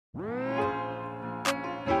Where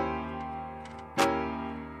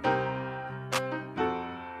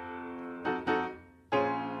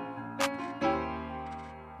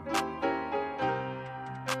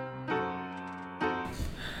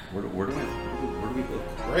do we look?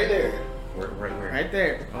 Right there. Where? Right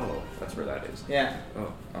there. Oh, that's where that is. Yeah.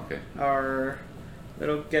 Oh, okay. Our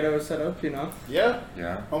little ghetto setup, you know. Yeah.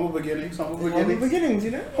 Yeah. Humble beginnings. Humble beginnings,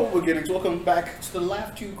 you know. Humble beginnings. Welcome back to the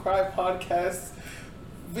Laugh to Cry podcast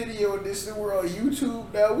video edition. We're on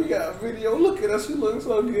YouTube now. We got video. Look at us. We look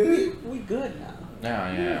so good. We good now.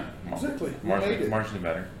 Yeah. Exactly. We made it. Marginally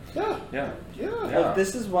better. Yeah. Oh,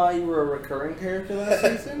 this is why you were a recurring character last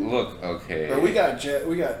season? Look, okay. But we got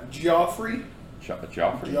Joffrey.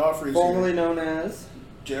 Joffrey. Joffrey's Formerly here. known as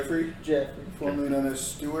Jeffrey. Formerly known as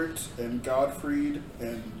Stuart and Godfried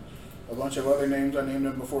and a bunch of other names. I named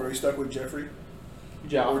him before we stuck with Jeffrey. Or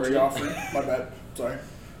Joffrey. My bad. Sorry.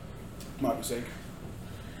 My mistake.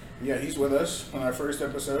 Yeah, he's with us on our first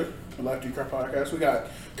episode of Laugh to Cry podcast. We got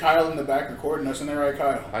Kyle in the back recording us. Isn't that right,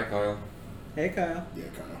 Kyle? Hi, Kyle. Hey, Kyle. Yeah,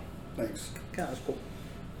 Kyle. Thanks. Kyle's cool.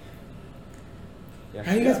 Yeah.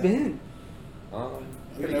 How you guys been?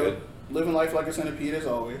 Pretty good. Living life like a centipede as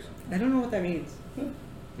always. I don't know what that means.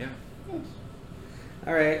 Yeah.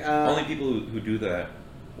 All right. Only people who do that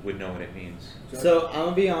would know what it means. So I'm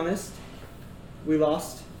gonna be honest. We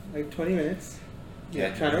lost like 20 minutes.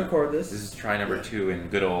 Yeah. Trying to record this. This is try number 2 in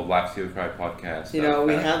good old Laugh to Cry podcast. You know,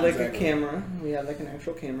 we had like a camera. We had like an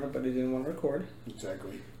actual camera, but it didn't want to record.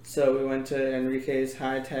 Exactly. So we went to Enrique's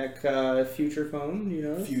high-tech future phone, you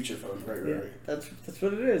know. Future phone, right. That's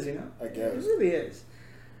what it is, you know. I guess. It really is.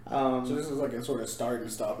 So this is like a sort of start and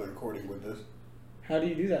stop the recording with this. How do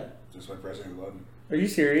you do that? Just by pressing the button. Are you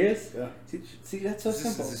serious? Yeah. See, that's so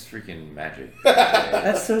simple. This is freaking magic.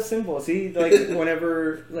 That's so simple. See, like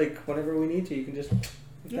whenever we need to, you can just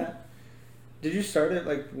that. Did you start it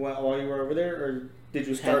like while you were over there, or did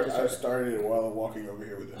you have to start? I started it while I'm walking over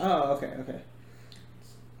here with this. Oh, okay.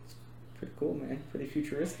 It's pretty cool, man. Pretty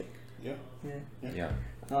futuristic. Yeah.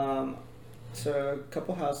 So a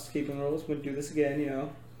couple housekeeping rules. We'll do this again, you know.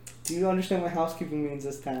 Do you understand what housekeeping means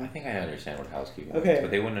this time? I think I understand what housekeeping Okay. means,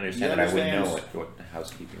 but they wouldn't understand that I wouldn't know what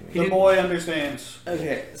housekeeping means. The boy understands.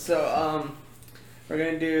 Okay, so we're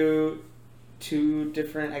gonna do 2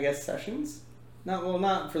 different, I guess, sessions. Not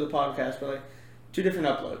for the podcast, but like 2 different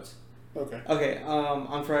uploads. Okay. Okay.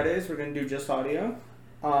 On Fridays we're gonna do just audio.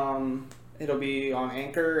 It'll be on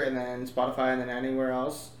Anchor and then Spotify and then anywhere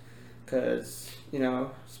else, because you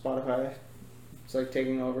know Spotify, it's like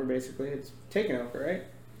taking over basically. It's taking over, right?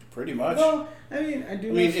 Pretty much. Well, I mean,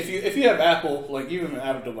 if you have Apple, like you have an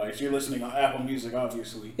Apple device, you're listening on Apple Music,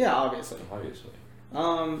 obviously. Yeah, obviously. Obviously.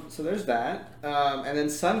 So there's that. And then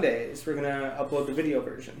Sundays we're gonna upload the video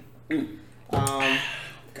version.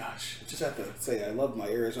 Gosh, I just have to say I love my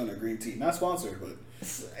Arizona green tea. Not sponsored, but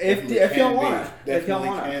if y'all want to, definitely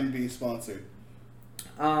can be sponsored.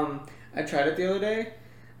 I tried it the other day.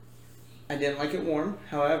 I didn't like it warm.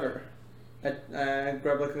 However, I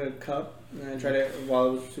grabbed like a cup and I tried it while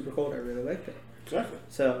it was super cold. I really liked it. Exactly.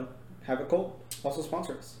 So have it cold. Also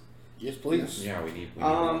sponsor us. Yes, please. Yeah, we need.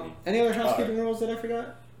 Any other housekeeping rules that I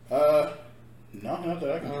forgot? No, not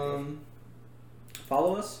that I can think of.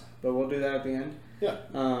 Follow us, but we'll do that at the end. Yeah.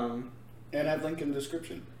 And I've link in the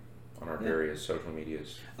description. On our various social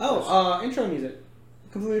medias. Intro music.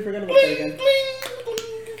 Completely forgot about that again.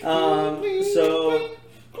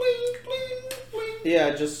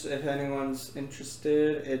 Yeah, just if anyone's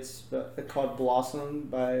interested, it's called Blossom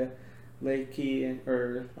by Lakey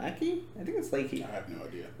or Lackey? I think it's Lakey. I have no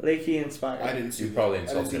idea. Lakey Inspired. I didn't see. You probably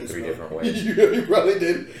insulted in 3 different ways. You probably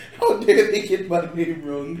did. How dare they get my name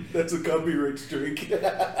wrong? That's a copyright strike.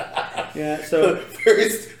 Yeah. So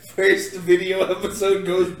first video episode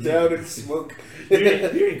goes down in smoke. You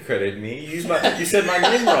didn't credit me. You said my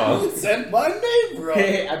name wrong. You said my name wrong.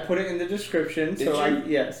 Hey, I put it in the description. Did you?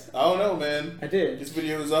 Yes. I don't know, man. I did. This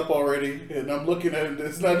video is up already, and I'm looking at it.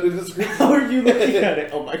 It's not in the description. How are you looking at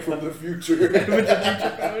it? Oh my god. From the future.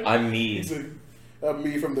 I'm me. I'm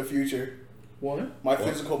me from the future. What? My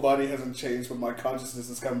physical body hasn't changed, but my consciousness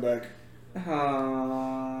has come back. I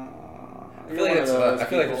feel like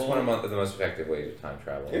it's one of the most effective ways of time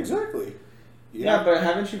travel. Exactly. Yeah, but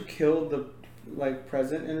haven't you killed the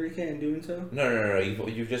present Enrique in doing so? No.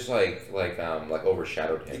 You've just like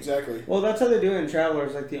overshadowed him. Exactly. Well, that's how they do it in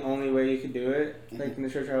Travelers. Like the only way you could do it, like in the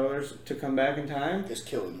show Travelers, to come back in time, just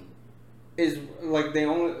killing them. Is like they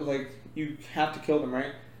only you have to kill them,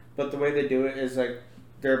 right? But the way they do it is like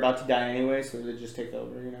they're about to die anyway, so they just take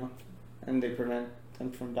over, you know, and they prevent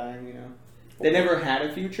them from dying, you know. They never had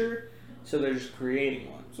a future, so they're just creating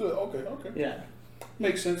one. So okay. Yeah.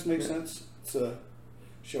 Makes sense. It's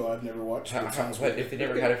show I've never watched. But if they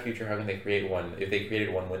never had a future, how can they create one? If they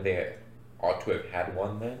created one when they ought to have had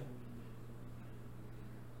one, then?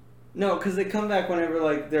 No, because they come back whenever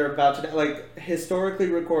like they're about to die. Like historically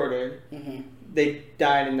recorded, they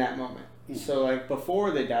died in that moment. So like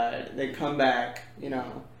before they died, they come back,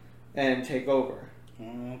 and take over.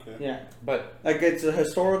 Okay. Yeah. But like it's a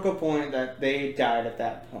historical point that they died at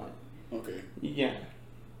that point. Okay. Yeah.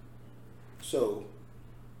 So.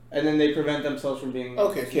 And then they prevent themselves from being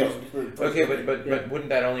killed. Okay, but wouldn't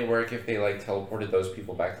that only work if they like teleported those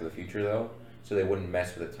people back to the future though, so they wouldn't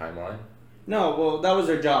mess with the timeline? No, well, that was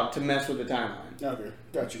their job, to mess with the timeline. Okay,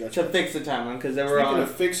 gotcha. To fix the timeline, because they were Speaking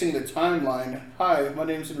of fixing the timeline, hi, my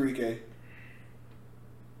name's Enrique.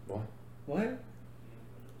 What?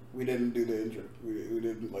 We didn't do the intro. We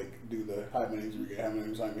didn't, do the, hi, my name's Enrique, hi, my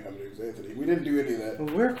name's Jaime, hi, my name's Anthony. We didn't do any of that.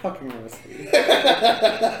 We're fucking rusty.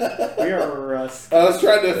 We are rusty. I was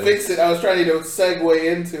trying to fix it. I was trying to segue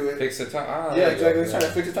into it. Fix the time. Yeah, exactly. I was trying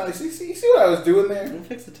to fix the timeline. See what I was doing there? We'll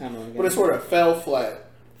fix the timeline again. But it sort of fell flat.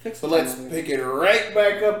 So let's pick it right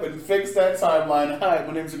back up and fix that timeline. Hi,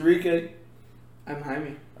 my name's Enrique. I'm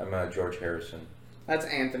Jaime. I'm George Harrison. That's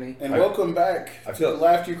Anthony. And welcome back to the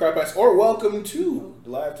Laugh You Cry Podcast, or welcome to the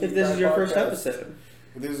Laugh You Cry Podcast. If this is your first episode.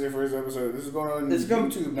 If this is your first episode. This is going on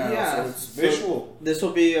YouTube now, so it's visual. This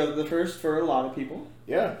will be the first for a lot of people.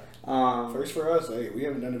 Yeah. First for us. Hey, we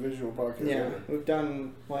haven't done a visual podcast yet. We've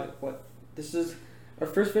done, what? This is our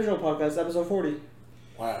first visual podcast, episode 40.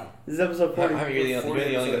 Wow. This is episode 40.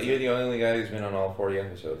 You're the only guy who's been on all 40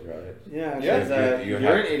 episodes, right? Yeah, because you're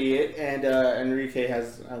an idiot, and Enrique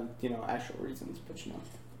has, actual reasons, but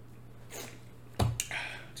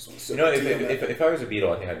if I was a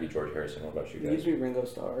Beatle, I think I'd be George Harrison. What about you guys? You'd be Ringo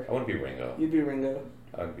Starr. I wouldn't be Ringo. You'd be Ringo.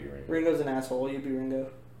 I would be Ringo. Ringo's an asshole. You'd be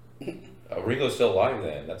Ringo. Ringo's still alive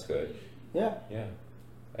then. That's good. Yeah. Yeah.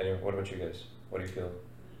 Anyway, what about you guys? What do you feel?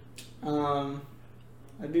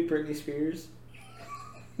 I'd be Britney Spears.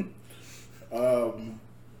 No.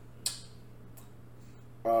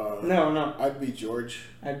 I'd be George.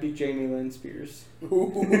 I'd be Jamie Lynn Spears.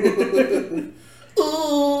 Ooh.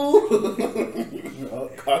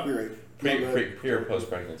 Copyright. Pre or post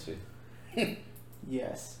pregnancy?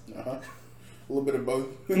 Yes. A little bit of both.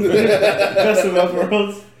 Best of both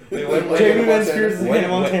worlds. Jamie Lynn Spears is Hannah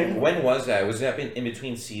Montana. When was that? Was that in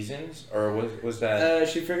between seasons, or was that?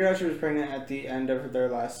 She figured out she was pregnant at the end of their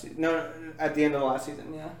last season. No, at the end of the last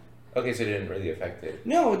season. Yeah. Okay, so it didn't really affect it.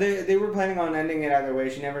 No, they were planning on ending it either way.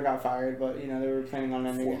 She never got fired, but they were planning on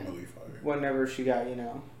ending it whenever she got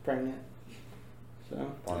pregnant.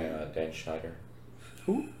 So. By Dan Schneider.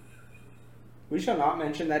 Who? We shall not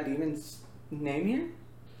mention that demon's name here.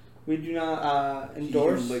 We do not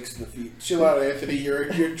endorse. He licks the feet. Chill out, Anthony.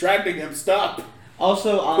 You're dragging him. Stop.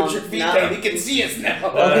 Also, put your feet down. He can see us now.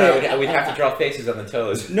 Okay. We'd have to draw faces on the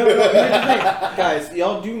toes. No. Here's the thing, guys.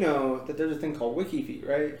 Y'all do know that there's a thing called Wiki Feet,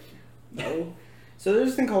 right? No. So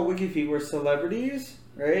there's a thing called Wiki Feet where celebrities,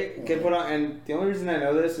 right, get put on. And the only reason I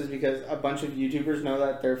know this is because a bunch of YouTubers know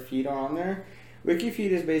that their feet are on there. Wiki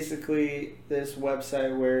Feet is basically this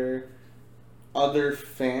website where other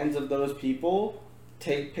fans of those people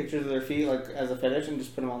take pictures of their feet as a fetish and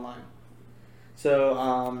just put them online.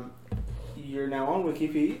 So you're now on Wiki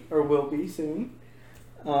Feet, or will be soon.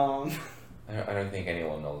 I don't think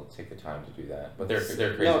anyone will take the time to do that, but they're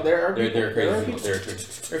crazy. No, there are people.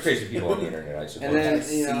 They're crazy people on the internet, I suppose. And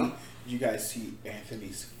then you guys see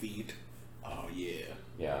Anthony's feet. Oh yeah.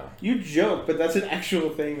 Yeah. You joke, but that's an actual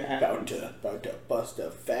thing that happened. About to bust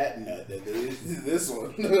a fat nut. This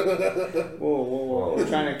one. Whoa. We're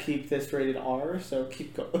trying to keep this rated R, so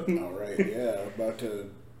keep going. All right, yeah. About to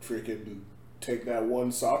freaking take that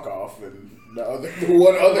one sock off and the other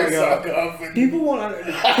sock off. And people want to...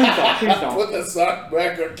 Please don't. Put the sock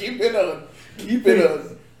back on. Keep it on.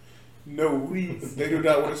 No, please. They do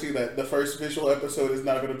not want to see that. The first visual episode is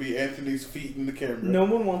not going to be Anthony's feet in the camera. No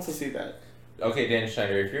one wants to see that. Okay, Dan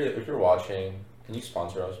Schneider, if you're watching, can you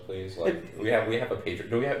sponsor us, please? We have a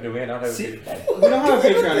Patreon. Do we not have a Patreon? We don't have a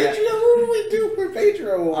Patreon yet. What do we do for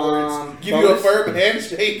Patreon awards? Give you a firm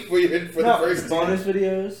handshake for the first bonus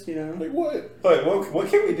videos, Like what? Wait, what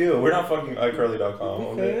can we do? We're not fucking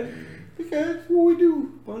iCarly.com. We could. What we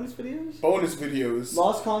do? Bonus videos.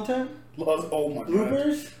 Lost content. Oh my god.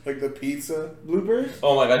 Bloopers? Like the pizza? Bloopers?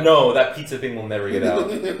 Oh my god, no, that pizza thing will never get out.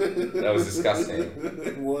 That was disgusting.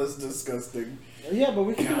 It was disgusting. Yeah, but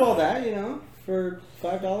we can do all that, for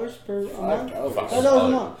 $5 per month. $5 a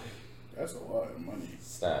month. That's a lot of money.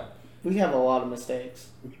 Snap. We have a lot of mistakes.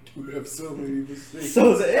 We have so many mistakes.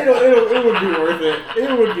 So it would be worth it.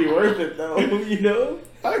 It would be worth it, though, you know?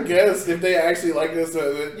 I guess if they actually like us,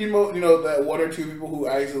 you know that one or two people who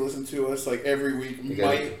actually listen to us like every week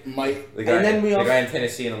might. The guy in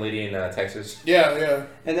Tennessee and the lady in Texas. Yeah.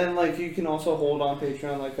 And then like you can also hold on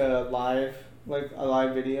Patreon like a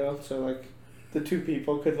live video, so like the two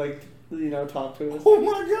people could like talk to us. Oh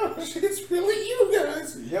my gosh, it's really you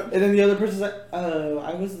guys. Yep. And then the other person's like,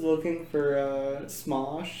 I was looking for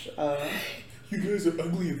Smosh. You guys are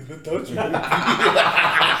uglier than I thought you would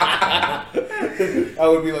be. I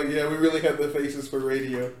would be like, yeah, we really have the faces for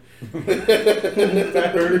radio.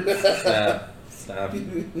 That hurts. Stop.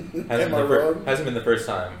 Hasn't been the first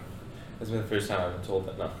time. Hasn't been the first time I've been told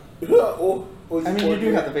that, no. I mean, you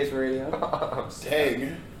do have the face for radio.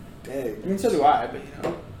 Dang. I mean, so do I, but you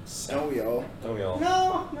know. Don't we all?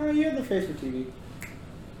 No, you have the face for TV.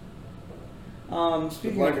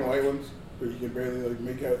 Speaking the black of and white ones, where you can barely like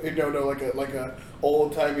make out. No, like a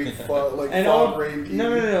old timey fog rain TV.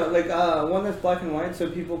 No, like one that's black and white, so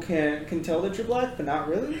people can tell that you're black, but not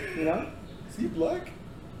really. You know? Is he black?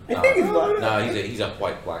 I think he's black. No, he's a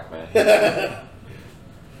white black man.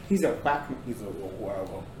 He's a black man. He's a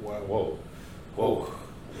wow. Whoa.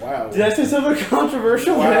 Wow. Did I say something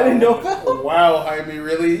controversial? Wow. I didn't know about? Wow, Jaime,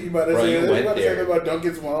 really? You about to say that about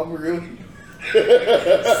Duncan's mom? Really?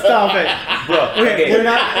 Stop it, bro. Okay, we're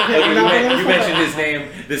not. Okay, you mentioned his name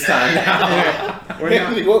this time.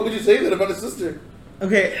 Anthony, what would you say that about his sister?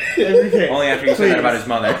 Okay. Only after you said that about his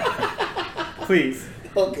mother. Please.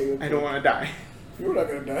 Okay. I don't want to die. You're not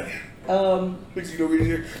gonna die. Next you know, we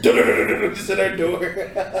hear just at our door.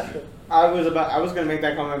 I was gonna make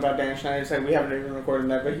that comment about Dan Schneider. Said we haven't even recorded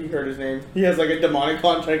that, but he heard his name. He has like a demonic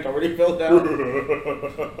contract already filled out.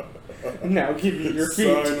 Now give me your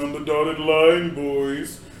feet. Sign on the dotted line,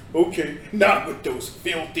 boys. Okay, not with those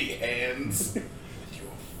filthy hands. With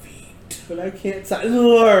your feet. But I can't sign.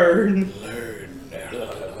 Learn.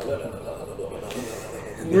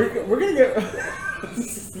 We're gonna get.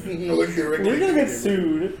 We're gonna get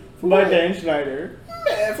sued by Dan Schneider.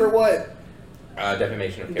 Man, for what?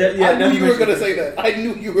 Defamation of character. I knew you were gonna say that. I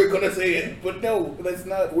knew you were gonna say it, but no, that's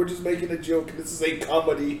not. We're just making a joke. This is a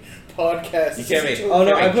comedy podcast. You can't make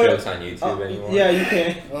jokes on YouTube anymore. Yeah, you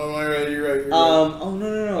can. Oh, alright, you're right. Oh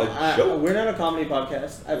no. We're not a comedy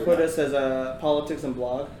podcast. I put us as a politics and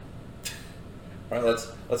blog. All right,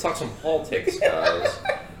 let's talk some politics, guys.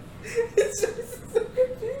 It's just so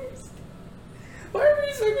confused. Why are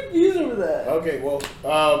we so confused over that? Okay, well,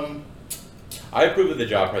 I approve of the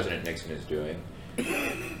job President Nixon is doing.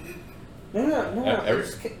 No.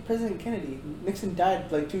 It's President Kennedy. Nixon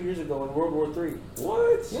died like 2 years ago in World War III.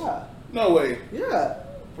 What? Yeah. No way. Yeah.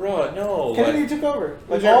 Bro, no. Kennedy took over.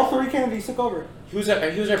 Like all three Kennedys took over. He was our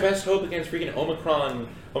best hope against freaking Omicron,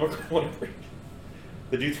 whatever.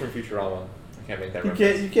 The dudes from Futurama. I can't make that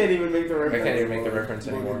reference. You can't even make the reference. I can't even make the reference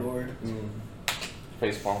anymore. Lord.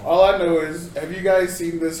 Facepalm. All I know is, have you guys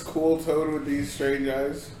seen this cool toad with these strange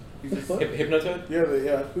eyes? Hypnotoad?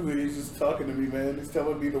 Yeah. He's just talking to me, man. He's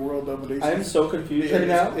telling me the world domination. I'm so confused right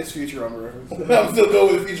now. It's Futurama reference. I'm still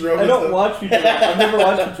going with Futurama. I don't watch Futurama. I've never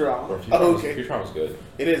watched Futurama. Oh, okay. Futurama's good.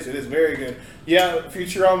 It is very good. Yeah,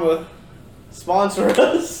 Futurama. Sponsor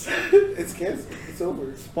us. It's canceled. It's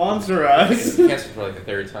over. Sponsor us. It's canceled for like the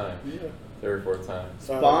third time. Yeah. Third or fourth time.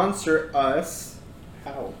 Sponsor us.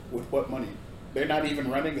 How? With what money? They're not even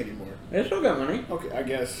running anymore. They still got money. Okay, I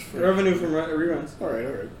guess. Revenue from reruns. All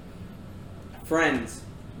right. Friends,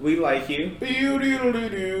 we like you. We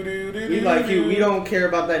like you. We don't care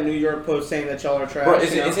about that New York Post saying that y'all are trash. Bro,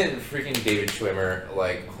 isn't freaking David Schwimmer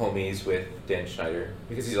like homies with Dan Schneider?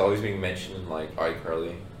 Because he's always being mentioned in like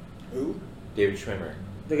iCarly. Who? David Schwimmer.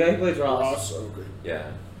 The guy who plays Ross. Okay. Yeah.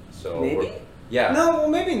 So. Maybe? Yeah. No, well,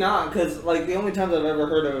 maybe not. Because like the only times I've ever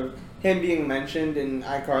heard of him being mentioned in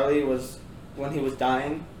iCarly was when he was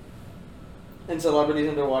dying. And Celebrities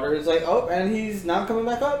Underwater. It's like, oh, and he's not coming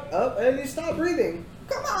back up. Oh, and he stopped breathing.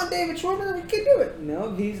 Come on, David Schwimmer, we can do it.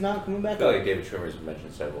 No, he's not coming back I feel up. like David Schwimmer's been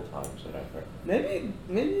mentioned several times that I've heard. Maybe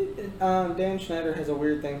Dan Schneider has a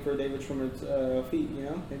weird thing for David Schwimmer's feet, you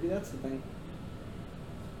know? Maybe that's the thing.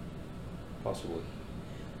 Possibly.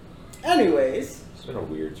 Anyways. It's been a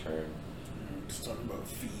weird term. We're just talking about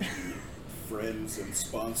feet, friends, and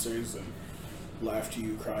sponsors, and Laugh to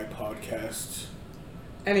You Cry podcast.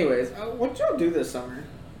 Anyways, what y'all do this summer?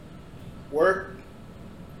 Work.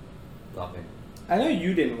 Nothing. I know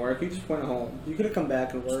you didn't work. You just went home. You could have come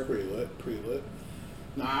back and worked. Pretty lit.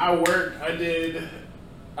 Nah, I worked. I did.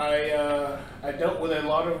 I dealt with a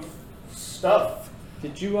lot of stuff.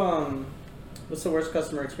 Did you What's the worst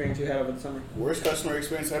customer experience you had over the summer? Worst customer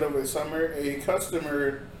experience I had over the summer? A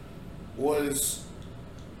customer was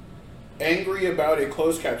angry about a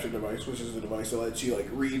closed caption device, which is a device that lets you like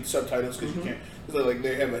read subtitles because you can't. Because like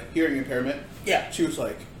they have a hearing impairment. Yeah. She was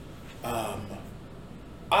like,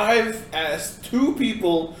 I've asked 2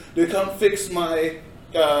 people to come fix my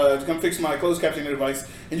closed captioning device,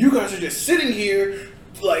 and you guys are just sitting here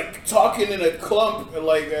like talking in a clump,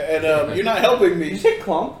 like, and you're not helping me. Did you say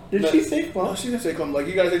clump? Did she say clump? No, she didn't say clump. Like,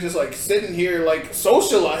 you guys are just like sitting here like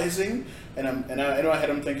socializing, and in my head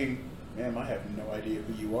I'm thinking, man, I have no idea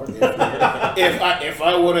who you are. If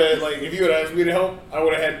I would have, like, if you would have asked me to help, I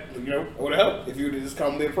would have had, I would have helped. If you would have just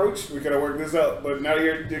calmly approached, we could have worked this out. But now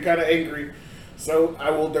you're kind of angry. So I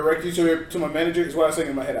will direct you to my manager. Is what I was saying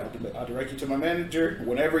in my head. I'll direct you to my manager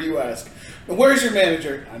whenever you ask. And where's your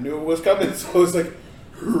manager? I knew it was coming, so I was like,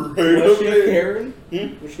 right Was she a Karen?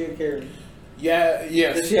 Was she a Karen? Yeah,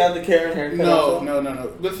 yes. Did she have the Karen haircut?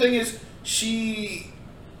 No. The thing is, she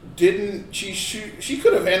didn't. She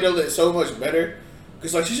could have handled it so much better.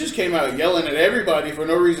 Because like she just came out yelling at everybody for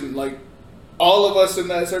no reason. Like all of us in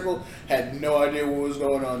that circle had no idea what was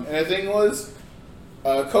going on. And the thing was,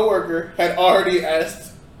 a coworker had already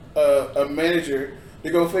asked a manager to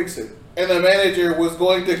go fix it, and the manager was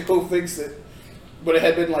going to go fix it, but it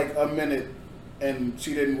had been like a minute, and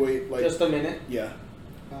she didn't wait. Like just a minute. Yeah,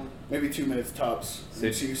 maybe 2 minutes tops. So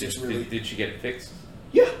did she get it fixed?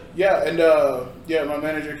 Yeah, and my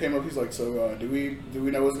manager came up. He's like, "So, do we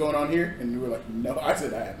know what's going on here?" And we were like, "No." I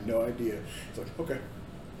said, "I have no idea." He's like, "Okay."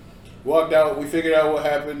 Walked out. We figured out what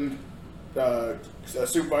happened. A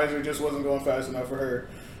supervisor just wasn't going fast enough for her,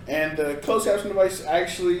 and the closed caption device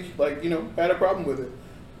actually, had a problem with it.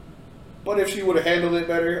 But if she would have handled it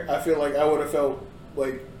better, I feel like I would have felt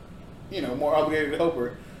like, more obligated to help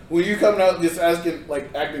her. When you coming out just asking,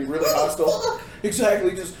 like, acting really hostile,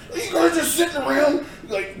 exactly, just you guys just sitting around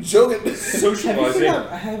like joking,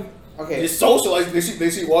 socializing. Okay. Just socializing.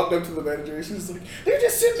 She walked up to the manager and she's like, they're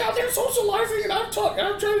just sitting out there socializing and I'm trying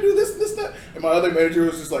to do this and this and that. And my other manager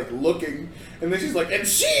was just like looking, and then she's like, and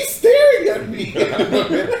she's staring at me.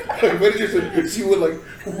 My manager said she would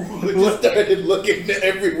just started looking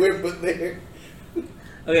everywhere but there.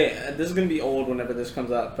 Okay, this is gonna be old whenever this comes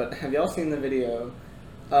up, but have y'all seen the video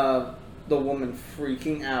of the woman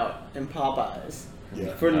freaking out in Popeyes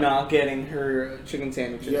for not getting her chicken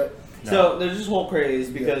sandwiches? Yep. So there's this whole craze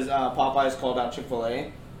because Popeyes called out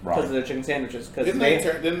Chick-fil-A because of their chicken sandwiches. Didn't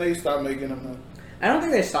they stop making them? I don't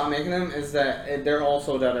think they stopped making them. Is that they're all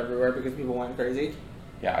sold out everywhere because people went crazy.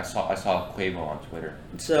 Yeah, I saw Quavo on Twitter.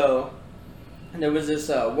 So, and there was this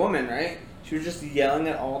woman, right? She was just yelling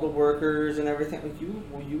at all the workers and everything. Like,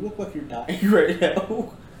 you look like you're dying right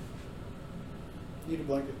now. Need a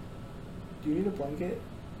blanket. Do you need a blanket?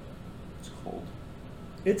 It's cold.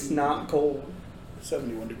 It's not cold.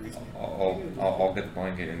 71 degrees. I'll get the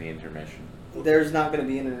blanket in the intermission. There's not going to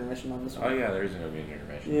be an intermission on this one. Oh yeah, there isn't going to be an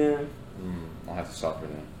intermission. Yeah. I'll have to stop for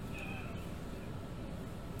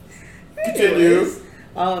that. Continue.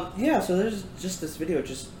 So there's just this video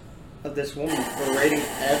of this woman berating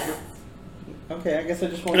every... Okay, I guess I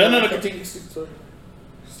just want to... No, continue. Sorry.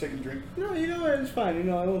 Just taking a drink. No, it's fine.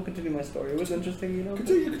 I won't continue my story. It was interesting,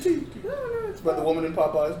 Continue. No, it's about the woman in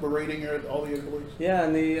Popeyes berating her, all the employees. Yeah,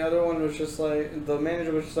 and the other one was just like, the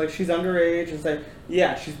manager was just like, she's underage, and saying,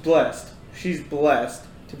 yeah, she's blessed. She's blessed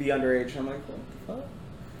to be underage. And I'm like, what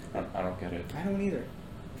the fuck? I don't get it. I don't either.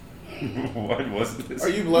 What was this? Are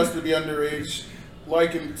you blessed to be underage?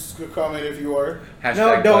 Like and comment if you are.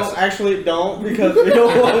 Hashtag don't, because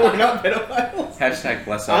we're not pedophiles. Hashtag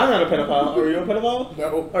bless up. I'm not a pedophile. Are you a pedophile?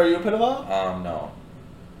 No. Are you a pedophile? No.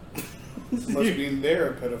 Must mean they're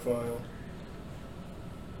a pedophile.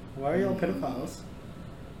 Why are y'all pedophiles?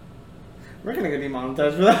 We're gonna get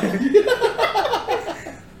demonetized for that.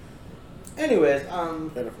 Anyways,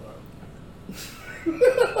 pedophile.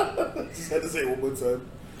 Just had to say it one more time.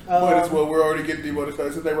 Might as well. We're already getting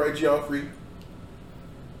demonetized. Isn't that right, Geoffrey?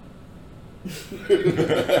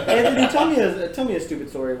 Anthony, tell me a stupid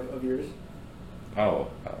story of yours. Oh,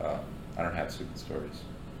 I don't have stupid stories.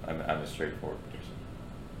 I'm a straightforward person.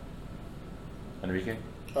 Enrique?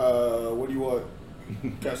 What do you want?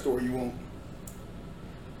 What kind of story you want?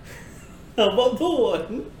 How about the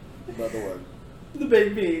one? About the what? The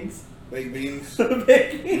baked beans. Baked beans? The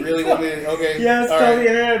baked beans. You really want me to? Okay. Yes, tell the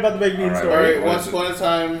internet about the baked beans story. Alright, once upon a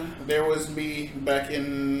time, there was me back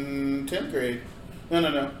in 10th grade.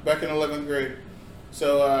 No. Back in 11th grade.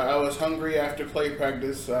 So I was hungry after play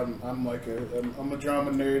practice. I'm a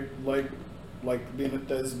drama nerd, like being a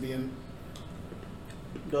thespian.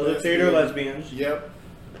 Those are theater lesbians. Yep,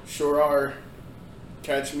 sure are.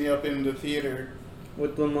 Catch me up in the theater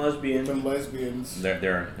with them lesbians. With them lesbians.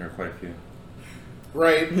 There are quite a few.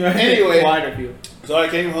 Right. Anyway, quite a few. So I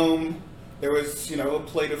came home. There was, a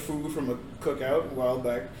plate of food from a cookout a while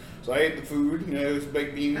back. So I ate the food. It was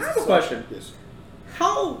baked beans. I have a question. Yes.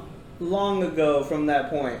 How long ago from that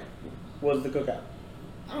point was the cookout?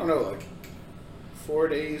 I don't know, like 4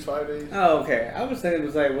 days, 5 days. Oh, okay. I was thinking it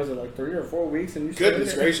was was it like 3 or 4 weeks? And you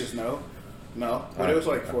Goodness gracious, no. But it was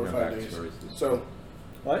like 4 or 5 days. So.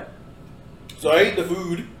 What? So I ate the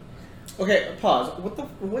food. Okay, pause.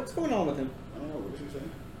 What's going on with him? I don't know, what was he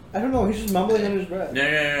saying? I don't know. He's just mumbling under his breath.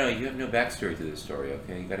 No. You have no backstory to this story.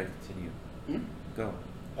 Okay, you gotta continue. Go.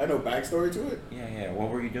 I know backstory to it. Yeah. What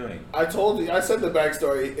were you doing? I told you. I said the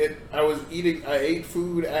backstory. I ate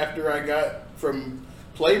food after I got from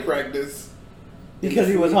play practice. Because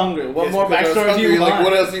he was hungry. What more because backstory do you want? Like,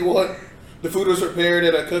 what else do you want? The food was prepared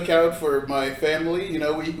at a cookout for my family.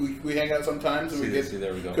 We hang out sometimes and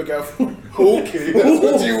there we go. Cookout food. Okay, that's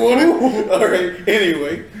what you wanted. All right.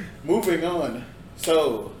 Anyway, moving on.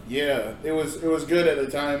 So yeah, it was good at the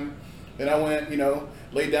time, and I went,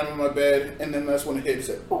 laid down on my bed, and then that's when it hit. It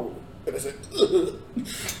said, "Oh," and I said,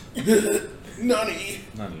 "Nani,"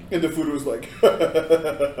 and the food was like,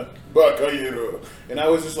 "Bacallero," and I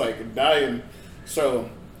was just like dying. So,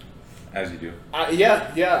 as you do.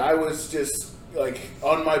 I was just like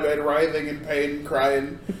on my bed, writhing in pain,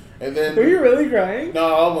 crying, and then. Were you really crying? No,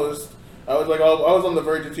 almost. I was like, I was on the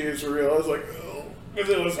verge of tears for real. I was like, because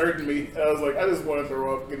it was hurting me. I was like, I just want to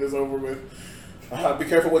throw up, get this over with. Be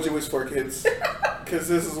careful what you wish for, kids, because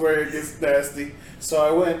this is where it gets nasty. So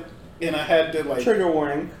I went and I had to like trigger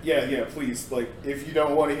warning. Yeah, please. Like, if you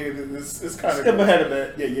don't want to hear this, it's kind of skip ahead a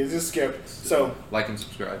bit. Yeah, just skip. So like and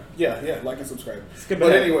subscribe. Yeah, like and subscribe. Skip but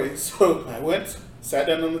ahead. Anyway, so I went, sat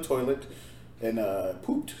down on the toilet, and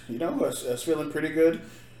pooped. I was feeling pretty good,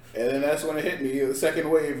 and then that's when it hit me. The second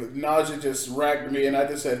wave, nausea just racked me, and I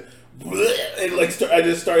just said. And I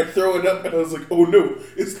just started throwing up, and I was like, "Oh no,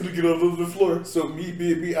 it's gonna get all over the floor." So me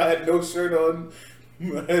being me, I had no shirt on,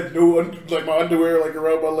 I had no my underwear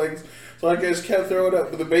around my legs, so I just kept throwing up.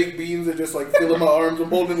 But the baked beans are just filling my arms. I'm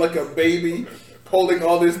holding like a baby, holding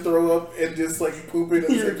all this throw up and just pooping.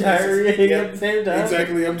 You're diarrheaing at the same time.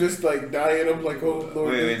 Exactly, I'm just dying. I'm like, "Oh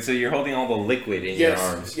Lord." Wait, so you're holding all the liquid in your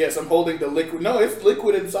arms? Yes, I'm holding the liquid. No, it's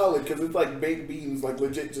liquid and solid because it's baked beans,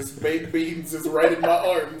 legit just baked beans just right in my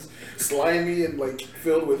arms, slimy and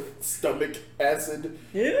filled with stomach acid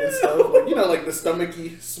and stuff. The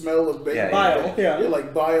stomachy smell of baked beans. Bile. Yeah,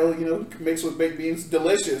 bile, mixed with baked beans.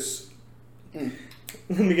 Delicious. Let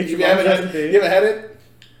me get you You haven't had it?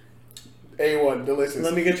 A1, delicious.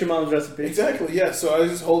 Let me get your mom's recipe. Exactly, yeah. So I was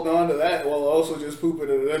just holding on to that while also just pooping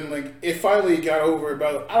it. And then, it finally got over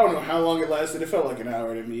about, I don't know how long it lasted. It felt like an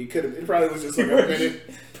hour to me. It probably was just a minute.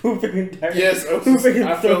 Pooping and diarrhea. Yes, I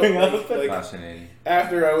throwing up. Fascinating.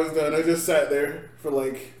 After I was done, I just sat there for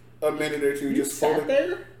a minute or two. You just sat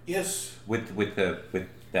there? Yes. With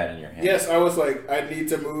that in your hand? Yes, I was I need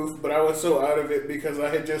to move, but I was so out of it because I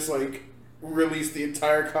had just released the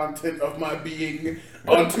entire content of my being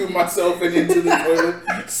onto myself and into the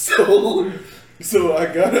toilet. So I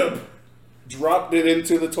got up, dropped it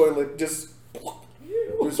into the toilet, just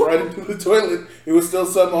right into the toilet. It was still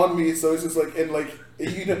some on me, so it's just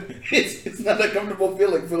it's not a comfortable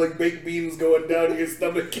feeling for baked beans going down your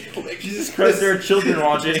stomach. Jesus Christ, there are children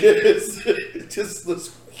watching. Just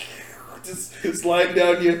slide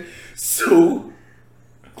down you. So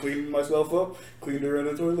cleaned myself up, cleaned around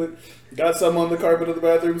the toilet, got some on the carpet of the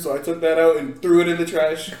bathroom, so I took that out and threw it in the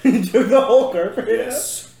trash. You took the whole carpet?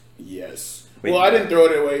 Yes. Wait, well, I didn't throw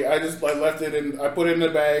it away. I just left it and I put it in a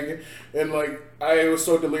bag, and I was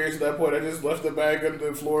so delirious at that point. I just left the bag on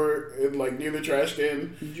the floor and near the trash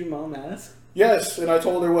can. Did your mom ask? Yes, and I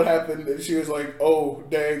told her what happened, and she was like, "Oh,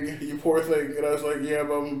 dang, you poor thing." And I was like, "Yeah,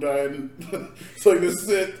 Mom, I'm dying." It's this is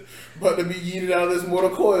it. About to be yeeted out of this mortal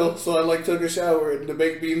coil. So I took a shower, and the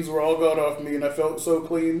baked beans were all gone off me, and I felt so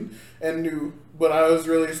clean and new. But I was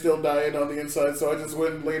really still dying on the inside, so I just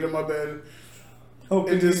went and laid in my bed.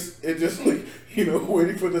 And just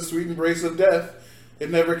waiting for the sweet embrace of death.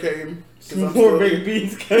 It never came. More baked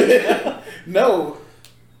beans coming out. No.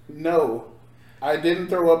 I didn't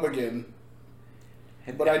throw up again.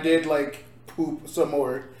 But I did poop some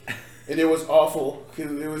more, and it was awful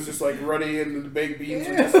because it was just runny, and the baked beans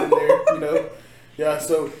were just in there, Yeah,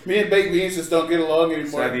 so me and baked beans just don't get along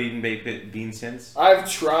anymore. So have you eaten baked beans since?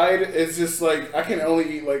 I've tried. It's just I can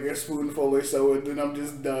only eat a spoonful or so, and then I'm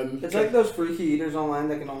just done. It's like those freaky eaters online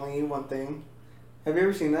that can only eat one thing. Have you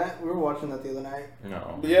ever seen that? We were watching that the other night.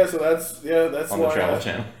 No. Yeah, so that's on why the Travel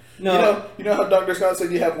Channel. No, you know how Dr. Scott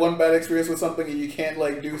said you have one bad experience with something and you can't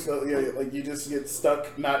do so. You just get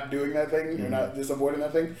stuck not doing that thing. You're not just avoiding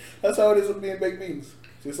that thing. That's how it is with me and baked beans.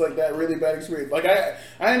 Just that really bad experience. I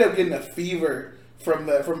end up getting a fever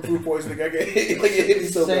from food poisoning. I get it hit me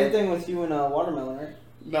so Same bad. thing with you and watermelon, right?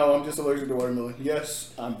 No, I'm just allergic to watermelon.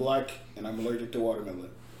 Yes, I'm black and I'm allergic to watermelon.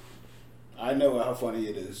 I know how funny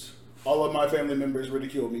it is. All of my family members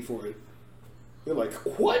ridicule me for it. They're like,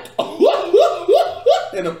 "What?"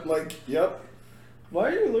 And I'm like, "Yep." Why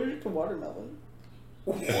are you allergic to watermelon?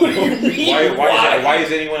 What do you mean? Why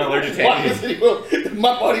is anyone allergic to anything?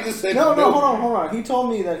 My body just said No, hold on. He told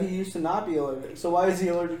me that he used to not be allergic. So why is he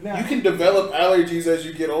allergic now? You can develop allergies as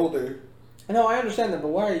you get older. No, I understand that, but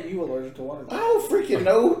why are you allergic to watermelon? I don't freaking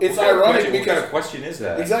know. It's ironic because... What kind of question is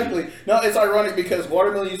that? Exactly. No, it's ironic because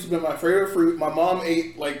watermelon used to be my favorite fruit. My mom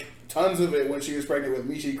ate, like, tons of it when she was pregnant with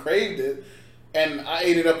me. She craved it. And I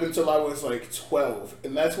ate it up until I was, like, 12.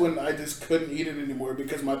 And that's when I just couldn't eat it anymore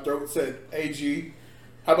because my throat said, "Hey, G,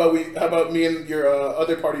 how about me and your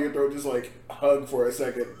other part of your throat just, like, hug for a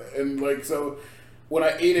second?" And, like, so when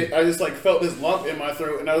I ate it, I just, like, felt this lump in my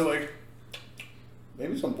throat. And I was like...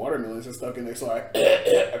 maybe some watermelons are stuck in there, so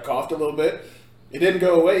I coughed a little bit. It didn't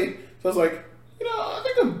go away, so I was like, I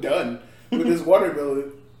think I'm done with this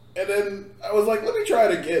watermelon. And then I was like, let me try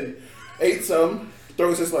it again. Ate some. Throat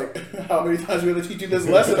was just like, how many times are we going to teach you this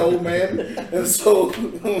lesson, old man? And so,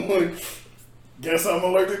 I'm like, guess I'm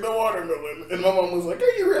allergic to watermelon. And my mom was like,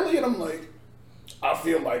 are you really? And I'm like, I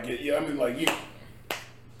feel like it. Yeah, I mean, like,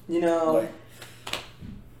 like,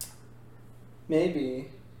 maybe...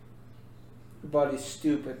 your body's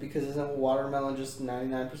stupid because isn't watermelon just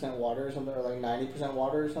 99% water or something, or like 90%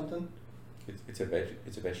 water or something? It's a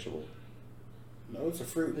vegetable. No, it's a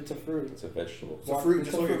fruit. It's a fruit. It's a vegetable. It's a fruit,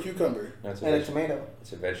 just like a cucumber. No, it's and a tomato.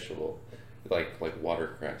 It's a vegetable, like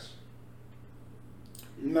watercress.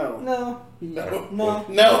 No. No.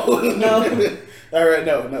 All right,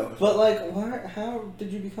 no. But like, why? How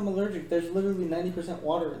did you become allergic? There's literally 90%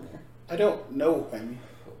 water in there. I don't know, honey.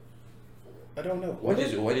 I don't know. Why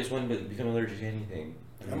does one become allergic to anything?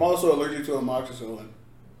 I'm also allergic to amoxicillin.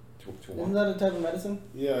 To what? Isn't that a type of medicine?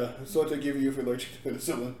 Yeah, it's what they give you if you're allergic to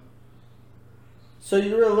penicillin. So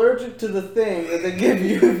you're allergic to the thing that they give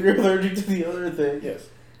you if you're allergic to the other thing? Yes.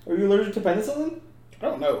 Are you allergic to penicillin? I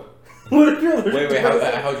don't know. What if you're allergic to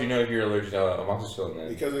penicillin? How'd you know if you're allergic to amoxicillin then?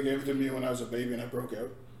 Because they gave it to me when I was a baby and I broke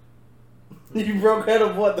out. You broke out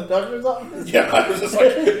of what? The doctor's office? Yeah, I was just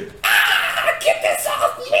like, get this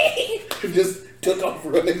off me! Just took off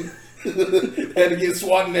running. Had to get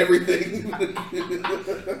SWAT and everything.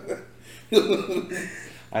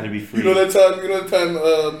 I had to be free. You know that time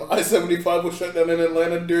I-75 was shut down in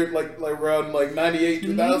Atlanta during like around 98,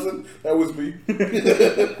 2000? That was me.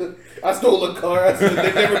 I stole a car. I said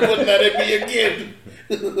they're never putting that in me again.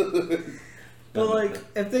 But like,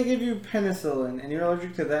 if they give you penicillin and you're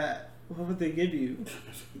allergic to that, what would they give you?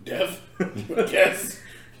 Death, I guess.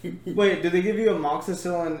 Wait, did they give you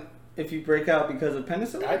amoxicillin if you break out because of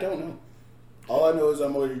penicillin? I don't know. All I know is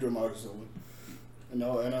I'm allergic to amoxicillin. And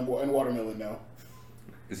watermelon now.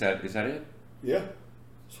 Is that it? Yeah.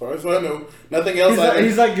 As far as I know. Nothing else.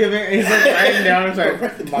 He's like writing down. It's like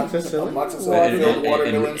amoxicillin. Amoxicillin-filled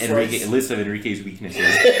watermelon slice. List of Enrique's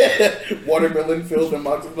weaknesses. Watermelon-filled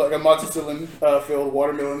amoxicillin-filled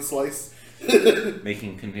watermelon slice.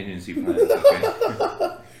 Making contingency plans.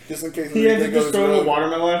 Okay. Just in case. He ends up just throwing a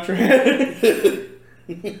watermelon after it.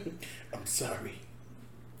 I'm sorry.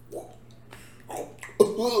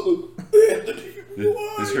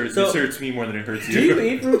 This hurts me more than it hurts you. Do you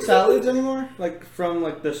eat fruit salads anymore? Like from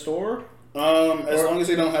the store? As long as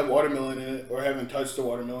they don't have watermelon in it or haven't touched the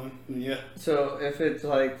watermelon, yeah. So if it's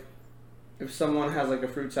like, if someone has like a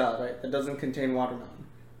fruit salad, right, that doesn't contain watermelon,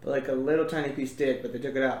 but like a little tiny piece did, but they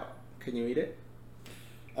took it out, can you eat it?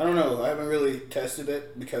 I don't know. I haven't really tested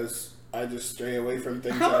it because I just stray away from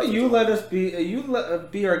things. How about you let us be?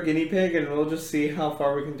 Be our guinea pig, and we'll just see how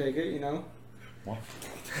far we can take it. You know. What?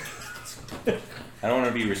 I don't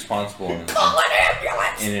want to be responsible in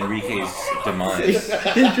Enrique's demise.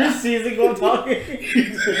 You're seizing while talking.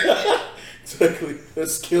 Exactly. A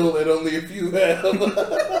skill that only a few have. I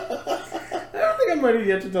don't think I'm ready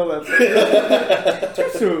yet to tell that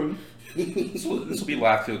story. Too soon. This will be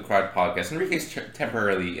Laugh Till Cried podcast. Enrique's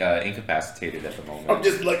temporarily incapacitated at the moment. I'm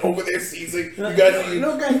just like over there seizing. You guys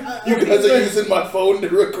are using my phone to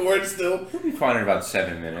record still. We'll be fine in about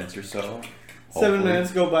 7 minutes or so. 7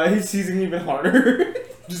 minutes go by, he's seizing even harder.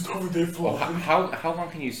 Just over there for how long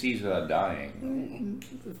can you seize without dying?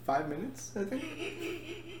 5 minutes, I think.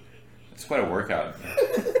 It's quite a workout.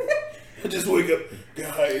 I just wake up,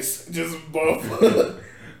 guys, just buff.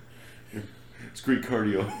 It's great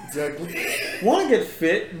cardio. Exactly. Want to get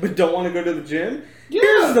fit, but don't want to go to the gym?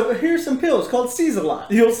 Yeah. Here's some pills called Seize a Lot.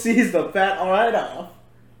 You'll seize the fat right off.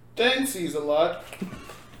 Thanks, Seize a Lot.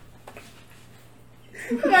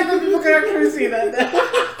 Not that people can actually see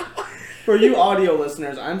that. For you audio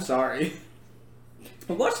listeners, I'm sorry.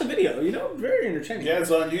 But watch the video, very entertaining. Yeah,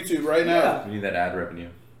 it's on YouTube right now. We need that ad revenue.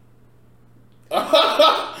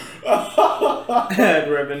 Ad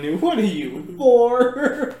revenue, what are you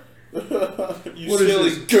for? You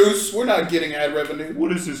silly goose. We're not getting ad revenue.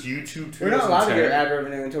 What is this, YouTube 2010? We're not allowed to get ad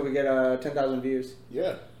revenue until we get 10,000 views.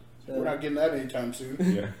 Yeah. So. We're not getting that anytime soon.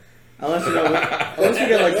 Yeah. Unless we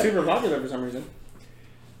get like super popular for some reason.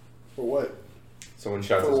 For what? Someone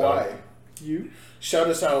shouts for us why? out. You? Shout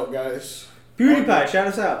us out, guys. PewDiePie, shout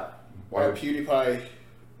us out. Why PewDiePie?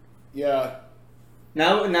 Yeah.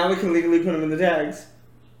 Now we can legally put him in the tags.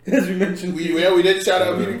 As we mentioned. We did shout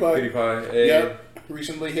out PewDiePie. PewDiePie. Hey. Yep.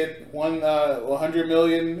 Recently hit 100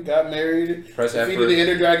 million, got married, Press F defeated the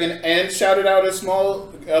Ender Dragon, and shouted out a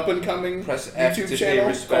small up-and-coming YouTube channel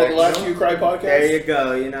called The Last You Cry Podcast. There you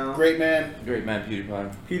go, Great man. Great man,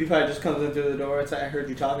 PewDiePie. PewDiePie just comes in through the door. It's like, I heard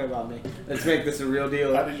you talking about me. Let's make this a real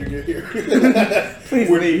deal. How did you get here? Please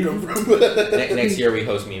Where leave. did you come from? Next year we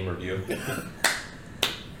host meme review.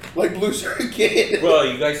 Like Blue Shirt Kid. Well,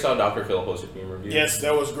 you guys saw Dr. Phil host a meme review. Yes,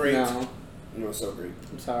 that was great. No. It was so great.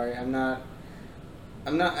 I'm sorry. I'm not.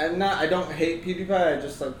 I don't hate PewDiePie. I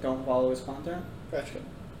just don't follow his content. Gotcha.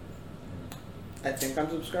 I think I'm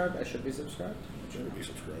subscribed. I should be subscribed. You should be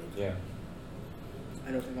subscribed. Yeah.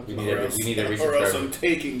 I don't think I'm We subscribed. need a Or else resubscribe. I'm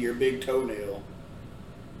taking your big toenail.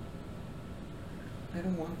 I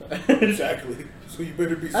don't want that. Exactly. So you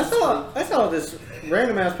better be subscribed. I saw this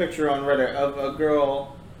random ass picture on Reddit of a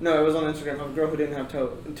girl. No, it was on Instagram of a girl who didn't have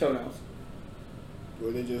toenails.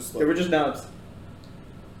 Were they just They were just nubs.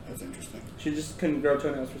 That's interesting. She just couldn't grow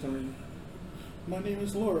toenails for some reason. My name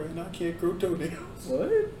is Laura and I can't grow toenails.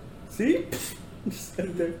 What? See? Just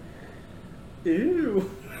said there. Ew.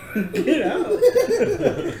 Get out.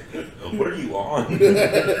 What are you on?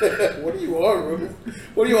 What are you on,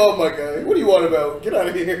 What are you on, my guy? What are you on about? Get out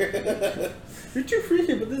of here. You're too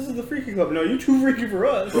freaky, but this is the freaky club. No, you're too freaky for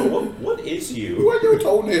us. Bro, what is you? Where are your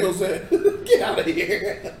toenails at? Get out of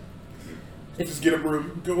here. Just get a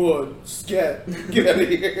broom. Go on. Scat. Get out of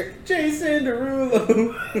here. Jason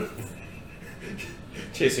Derulo.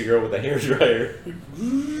 Chase a girl with a hairdryer.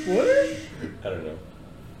 What? I don't know.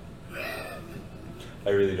 I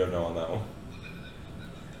really don't know on that one.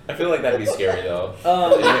 I feel like that'd be scary though.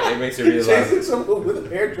 It makes it really Chasing loud. someone with a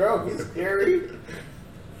hair dryer is scary.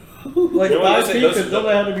 Like No, 5 those- feet those- because don't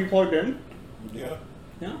they have to be plugged in? Yeah.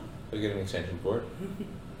 Yeah. We get an extension cord.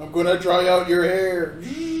 I'm gonna dry out your hair.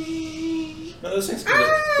 No, those things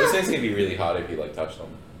can be really hot if you touch them.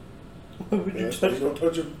 Why would you Yeah, touch don't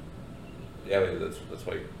touch them. Yeah, but that's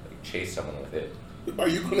why you chase someone with it. Are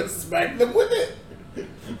you gonna smack them with it?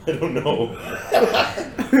 I don't know.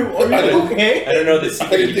 Are you okay? I don't know the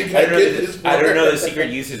secret. didn't think I'd get this I don't far. know the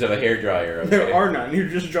secret uses of a hairdryer. Okay? There are none. You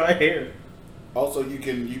just dry hair. Also, you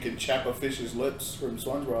can chap a fish's lips from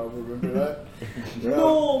SpongeBob. Remember that?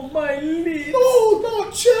 No, my lips. No,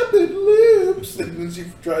 not chapping lips. And then she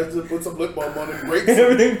tries to put some lip balm on and breaks it.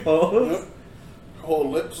 Everything falls. Yep. Her whole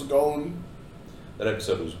lips going. That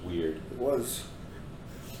episode was weird. It was.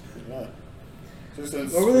 Yeah. Just in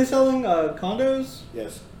What were they selling? Condos?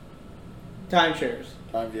 Yes. Timeshares.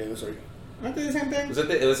 Yeah, that's right. Aren't they the same thing? Was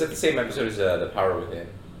it the same episode as The Power Within?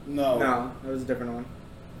 No. No, that was a different one.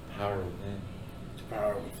 Power Within.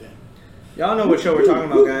 Power within. Y'all know what show we're talking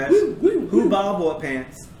about, guys. Who Bob what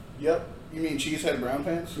pants? Yep. You mean Cheesehead Brown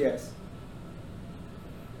Pants? Yes.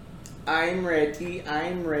 I'm ready.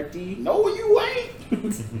 I'm ready. No, you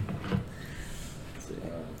ain't.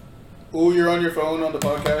 Oh, you're on your phone on the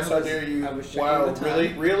podcast. How dare you? I was checking Wow, the time.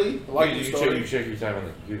 really? Really? I like you your story. check your time on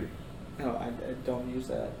the computer. No, I don't use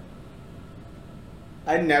that.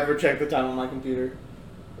 I never check the time on my computer.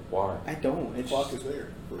 Why? I don't. The It's clock just, is there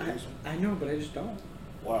for a reason. I know, but I just don't.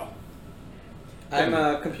 Wow. I'm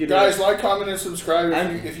a computer. Guys, like, comment, and subscribe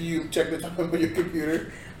I'm- if you check the time on your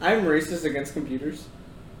computer. I'm racist against computers.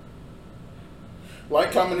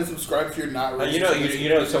 Like, comment, and subscribe if you're not racist. You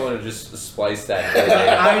know someone would just splice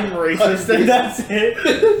that. I'm racist, and that's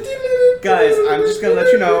it. Guys, I'm just gonna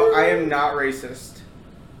let you know I am not racist.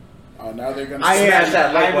 Now they're gonna I smash am.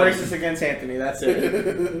 that like I'm button. racist against Anthony. That's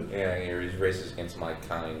it. Yeah, you're racist against my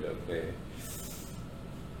kind. Okay.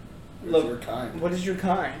 Where's Look, your kind? what is your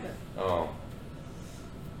kind? Oh.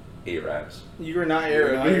 Arabs. You are not You're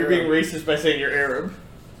Arab. not You're Arab. being racist by saying you're Arab.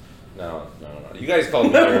 No. You guys called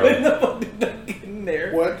me When Arab. the fuck did that get in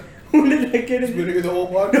there? What? When did I get It's been in? here the whole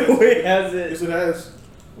podcast. No, it hasn't. Yes, it has.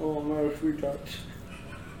 Oh my sweetheart.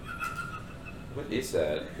 What is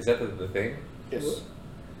that? Is that the thing? Yes. What?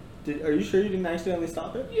 Are you sure you didn't accidentally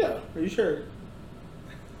stop it? Yeah. Are you sure?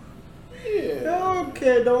 Yeah.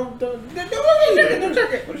 Okay, don't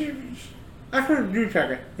check it. What did you? I heard you check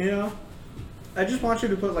it. You know, I just want you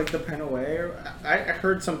to put like the pen away. I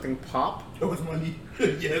heard something pop. That was money. Yeah,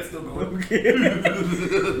 it's still going.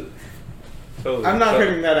 Okay. Totally, I'm not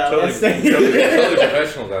cutting that out. Totally, Let's say. totally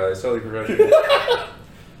professional, guys. Totally professional.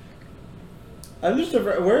 I'm just.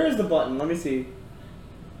 Where is the button? Let me see.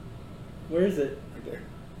 Where is it? Right there.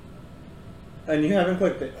 And you haven't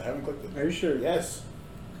clicked it. I haven't clicked it. Are you sure? Yes.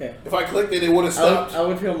 Okay. If I clicked it, it would have stopped. I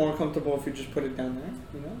would feel more comfortable if you just put it down there.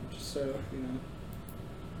 You know, just so you know.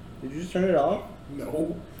 Did you just turn it off?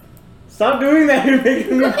 No. Stop doing that! You're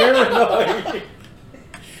making me paranoid.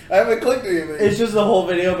 I haven't clicked it yet. It's just the whole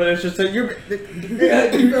video, but it's just a you're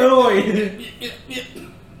paranoid.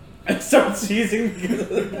 I start seizing because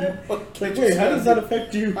of that. Like, wait, how does that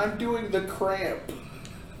affect you? I'm doing the cramp.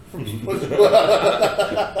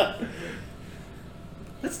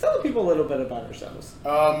 Let's tell people a little bit about ourselves.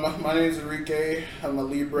 My name is Enrique. I'm a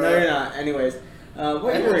Libra. No, you're not. Anyways,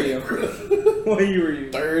 what year are you? What year are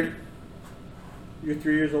you? 3rd. You're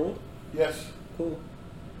 3 years old? Yes. Cool.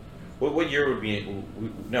 What year would be?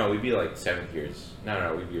 No, we'd be like 7th years.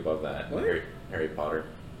 No, we'd be above that. What? Harry Potter.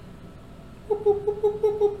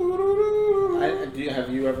 Have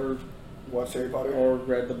you ever watched Harry Potter or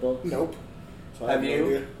read the book? Nope. So Have you? No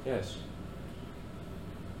idea. Yes.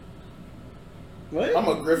 What? I'm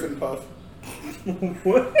a Griffin Puff.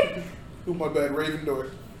 What? Oh my bad,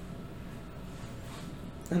 Ravendor.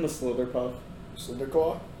 I'm a Slitherpuff.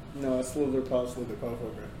 Slitherclaw? No, a Slitherpuff. Slitherpuff,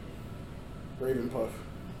 okay. Raven Puff.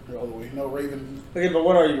 You're all the way. No, Raven. Okay, but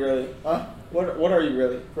what are you really? Huh? What are you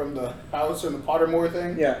really? From the house and the Pottermore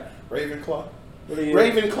thing? Yeah. Ravenclaw. What are you?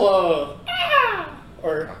 Ravenclaw! Ah!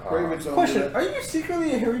 Or Raven's Question: are you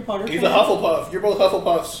secretly a Harry Potter He's fan? a Hufflepuff. You're both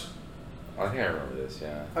Hufflepuffs. I think I remember this.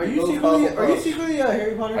 Yeah. Are you Both secretly a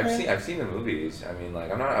Harry Potter fan? I've seen the movies. I mean, like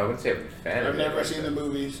I wouldn't say I'm a fan. I've of never it, seen but- the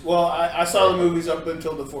movies. Well, I saw the movies up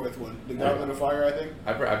until the 4th one. The Goblet of Fire, I think.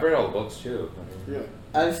 I've read all the books too. Really?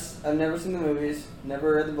 I've never seen the movies,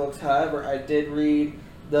 never read the books. However, I did read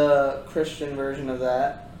the Christian version of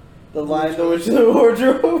that, The Lion, the Witch, and the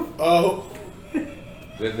Wardrobe. Oh.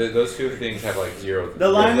 Those two things have like zero. The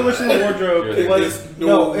Lion, the Witch, and the Wardrobe Zero was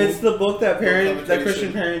no- it's the book that connotation. that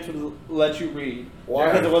Christian parents would let you read.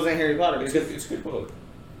 Why? Because it wasn't Harry Potter. It's Because a good book.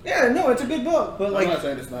 yeah, no, it's a good book, but I'm like not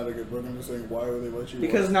saying it's not a good book. I'm just saying why would they let you?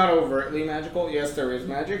 because it's not overtly magical. Yes, there is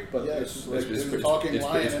magic, but Yes. it's Like, there's a talking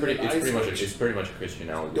lion and an ice witch. It's pretty much a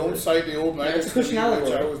Christian allegory. Don't cite the old magic. it's a Christian movie,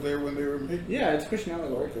 which allegory. I was there when they were made. yeah, it's Christian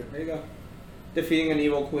allegory. Okay. There you go. Defeating an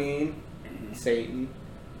evil queen, Satan.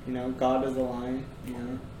 You know, God is the lion. You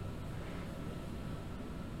know.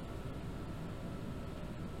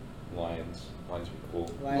 Lions are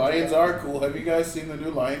cool. Lions are cool. Have you guys seen the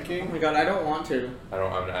new Lion Oh King? my god, I don't want to.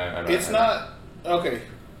 It's not okay.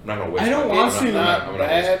 I'm not gonna waste. I don't my, want I'm to. Not, I'm gonna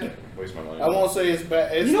Bad. waste my money. I won't say it's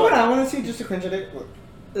bad. It's You know like, what I want to see just to cringe at it?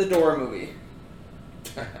 The Dora movie.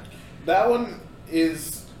 that one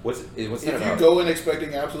is. What's that If about? you go in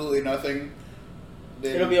expecting absolutely nothing,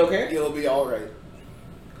 then It'll be okay? It'll be all right.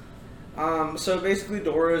 So basically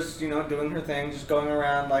Dora's, doing her thing, just going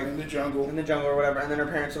around like In the jungle. or whatever, and then her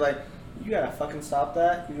parents are like, "You gotta fucking stop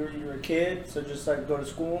that. You're a kid, so just like go to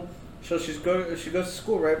school." So she goes to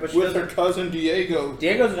school, right? But she With her doesn't. cousin Diego.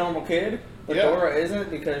 Diego's a normal kid, but Yeah. Dora isn't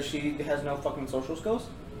because she has no fucking social skills.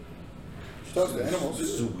 She talks to animals. This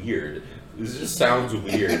is weird. This just sounds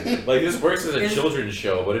weird. Like this works as a children's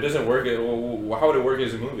show, but it doesn't work. How would it work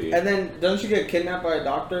as a movie? And then doesn't she get kidnapped by a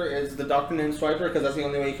doctor? Is the doctor named Swiper? Because that's the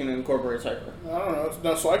only way you can incorporate Swiper. I don't know.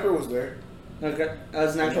 No, Swiper was there. Okay,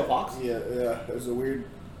 as an actual fox. Yeah. It was a weird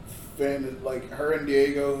thing. That, like her and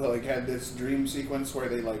Diego like had this dream sequence where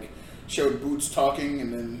they like showed Boots talking,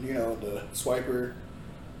 and then the Swiper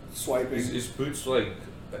swiping. Is Boots like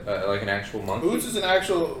an actual monkey? Boots is an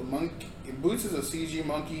actual monkey. Boots is a CG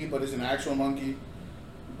monkey, but is an actual monkey.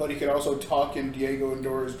 But he could also talk in Diego and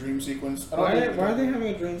Dora's dream sequence. Why are they having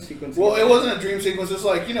a dream sequence? Well, it wasn't a dream sequence. It's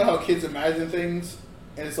like how kids imagine things,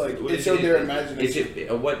 and it's like it showed their imagination. Is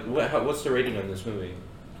it what's the rating on this movie?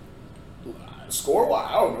 Score? Wow,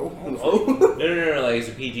 I don't know. No. Like is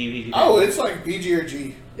it PG? Oh, it's like PG or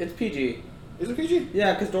G. It's PG. Is it PG?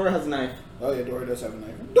 Yeah, because Dora has a knife. Oh yeah, Dora does have a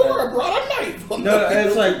knife. Dora brought a knife. No,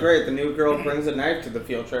 it's like great. The new girl brings a knife to the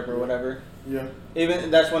field trip or whatever. Yeah. Even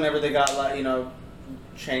that's whenever they got like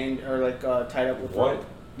chained or like tied up with What? rope.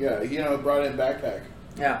 Yeah, brought in backpack.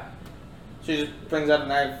 Yeah. She just brings out a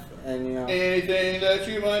knife and Anything that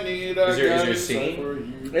you might need, I Is there got it singing? for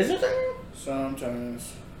you. Is there something?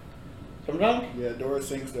 Sometimes. Sometimes. Yeah, Dora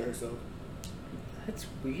sings to herself. That's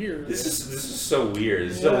weird. This is so weird.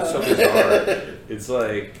 It's Yeah. so bizarre. It's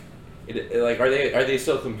like Like, are they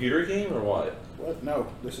still a computer game or what? What? No,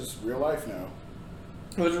 this is real life now.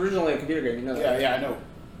 It was originally a computer game, you know that? Yeah, I know.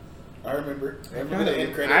 I remember the end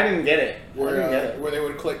credit. I didn't get it. Where they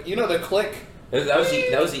would click. You know the click. That was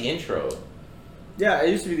the intro. Yeah, it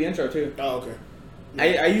used to be the intro too. Oh, okay.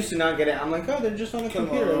 I used to not get it. I'm like, oh, they're just on a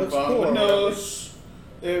computer. It looks cool. No, stop.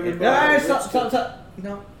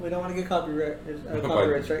 No, we don't want to get copyright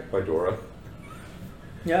strike. By Dora.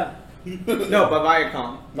 Yeah. No, but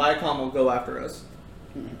Viacom. Viacom will go after us.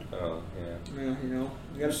 Oh, yeah. Yeah, you know.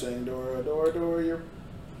 You gotta sing Dora, Dora, Dora, your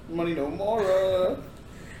money no more.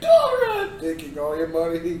 Dora, taking all your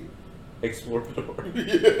money. Explore Dora.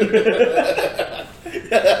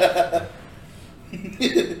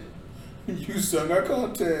 You sung our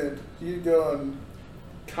content. You gone.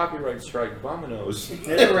 Copyright strike, Bominos.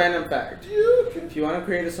 Here's a random fact. If you want to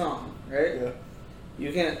create a song, right? Yeah.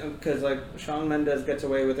 You can, because like Shawn Mendes gets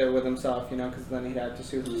away with it with himself, you know, because then he'd have to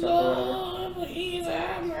sue himself or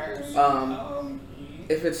whatever.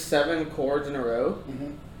 If it's 7 chords in a row,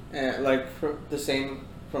 and like the same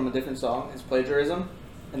from a different song, it's plagiarism,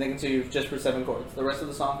 and they can sue you just for 7 chords. The rest of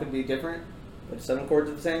the song could be different, but if 7 chords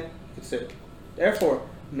are the same, you can sue. Therefore,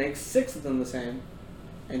 make 6 of them the same,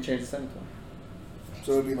 and change the 7th one.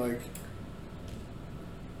 So it'd be like.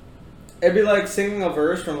 It'd be like singing a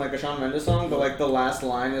verse from like a Shawn Mendes song, but like the last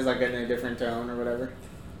line is like in a different tone or whatever.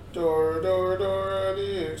 Dora, Dora, Dora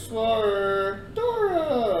the Explorer,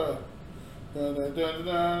 Dora.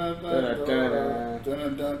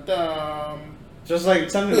 Just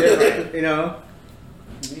like something different, you know?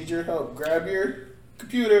 Need your help. Grab your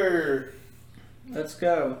computer. Let's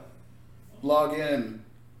go. Log in.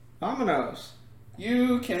 Dominoes.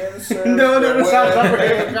 You can serve. No, stop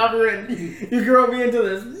copyright. You drove me into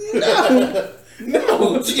this.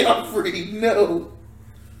 No, Joffrey, no.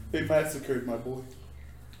 They massacred my boy.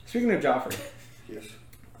 Speaking of Joffrey. Yes.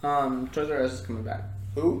 Toys R Us is coming back.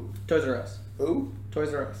 Who? Toys R Us. Who?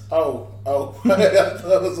 Toys R Us. Oh. I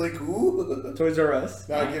was like, who? Toys R Us.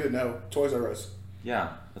 No, I get it now. Toys R Us.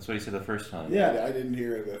 Yeah, that's what he said the first time. Yeah, I didn't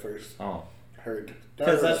hear it at first. Oh. Heard.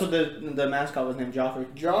 Because that's what the mascot was named, Joffrey.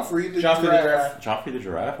 Joffrey the giraffe. Joffrey the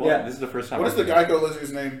giraffe? Well, yeah. This is the first time. What is the Geico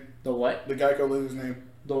lizard's name? The what? The Geico lizard's name.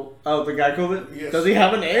 The Geico lizard? Yes. Does he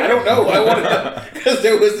have a name? I don't know. I want to know. Because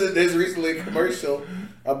there's recently a commercial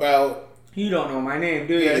about... You don't know my name,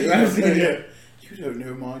 do you? Yeah, you don't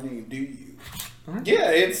know my name, do you? Huh?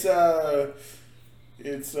 Yeah, it's Carl?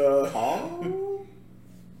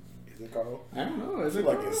 Is it Carl? I don't know. Is I it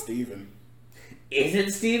feel like Carl? it's Steven. Is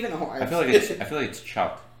it Steven? Oh, I feel like it's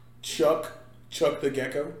Chuck. Chuck the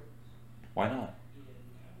Gecko. Why not?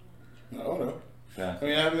 I don't know. Yeah.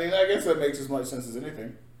 I mean, I guess that makes as much sense as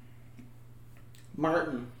anything.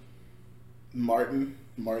 Martin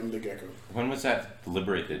the Gecko. When was that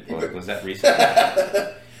deliberated? Was that recent?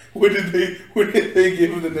 When did they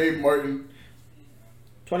give him the name Martin?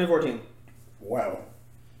 2014. Wow.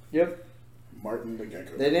 Yep. Martin the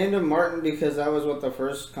Gecko. They named him Martin because that was what the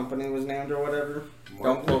first company was named or whatever. Martin.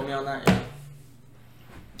 Don't quote me on that. Yeah.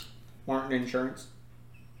 Martin Insurance.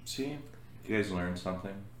 See? You guys learned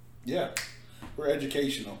something? Yeah. We're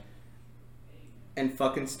educational. And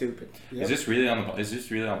fucking stupid. Is Yep. this really on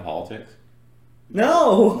politics?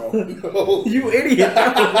 No! No. You idiot!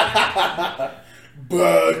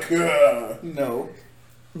 Baka. No.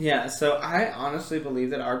 Yeah, so I honestly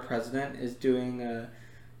believe that our president is doing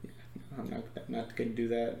I'm not gonna do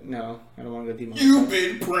that. No, I don't want to go demonetized. You've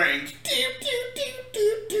been pranked.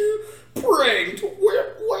 Pranked.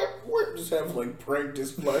 Whip. Just have like prank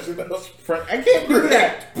just flashing up. I can't do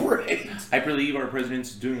that. Pranked. I believe our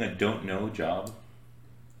president's doing a don't know job.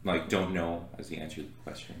 Like, don't know as the answer to the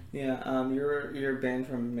question. Yeah, you're banned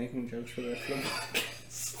from making jokes for the rest of the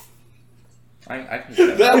podcast. I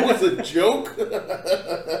can That was a joke? No,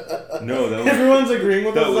 that was... Everyone's agreeing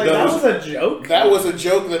with us. Like, that was a joke? That was a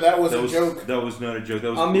joke that was a joke. That was not a joke. That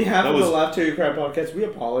was... On behalf of the Laugh Till You Cry podcast, we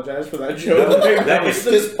apologize for that joke. That was...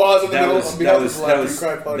 Just pause in the middle on behalf of the Laugh Till You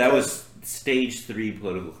Cry podcast. That was stage 3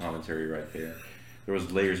 political commentary right there. There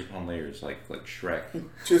was layers upon layers, like Shrek.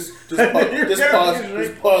 Just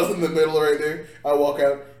pause in the middle right there. I walk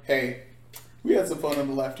out. Hey, we had some fun on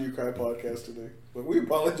the Laugh Till You Cry podcast today, but we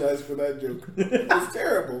apologize for that joke. It was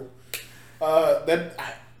terrible.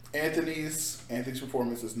 Anthony's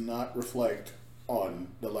performance does not reflect on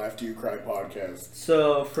the Laugh Till You Cry podcast.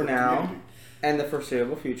 So for now, and the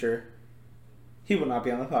foreseeable future, he will not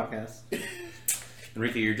be on the podcast.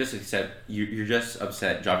 Enrique, you're just upset. You're just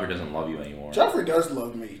upset. Joffrey doesn't love you anymore. Joffrey does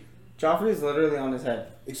love me. Joffrey's literally on his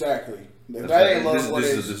head. Exactly. If That's that right. ain't love,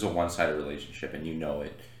 This is a one-sided relationship, and you know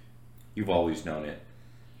it. You've always known it.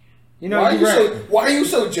 You know, why are you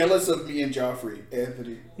so jealous of me and Joffrey,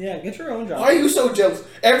 Anthony? Yeah, get your own Joffrey. Why are you so jealous?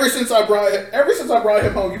 Ever since I brought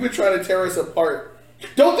him home, you've been trying to tear us apart.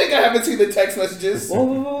 Don't think I haven't seen the text messages.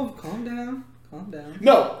 Whoa. Calm down.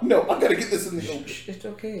 No, I gotta get this in the open. It's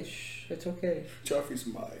okay. It's okay. Joffrey's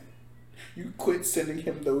mine. You quit sending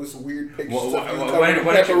him those weird pictures of why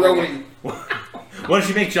pepperoni. Why don't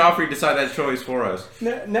you make Joffrey decide that choice for us?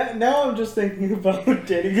 Now I'm just thinking about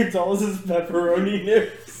Danny Gonzalez's pepperoni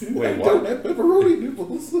nips. Wait, what? Don't have pepperoni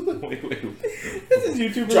nipples. Wait. This is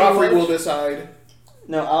YouTube. Joffrey will decide.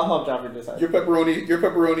 No, I'll help Joffrey decide. Your pepperoni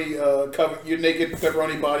cover, your naked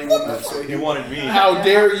pepperoni body will not say. You wanted me. How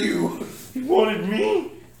dare you? You wanted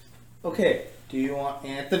me. Okay. Do you want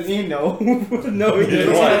Anthony? No. No, he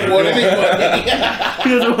doesn't want anybody. He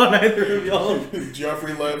doesn't want either of y'all.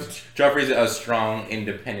 Joffrey left. Joffrey's a strong,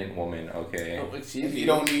 independent woman, okay? Oh, excuse me. You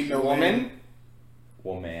don't need no woman.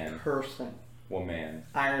 Woman. Person. Woman.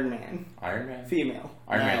 Iron Man. Female.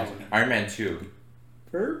 Iron Man 2.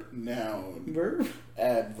 Verb? Noun. Verb?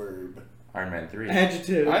 Adverb. Iron Man 3.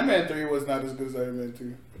 Adjective. Iron Man 3 was not as good as Iron Man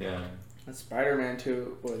 2. Yeah. Spider-Man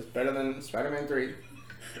 2 was better than Spider-Man 3.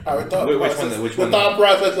 I thought which one? The thought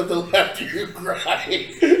process of the left you cry. I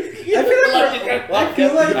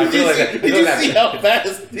feel like Did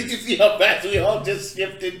you see how fast we all just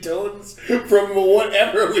shifted tones from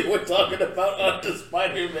whatever we were talking about onto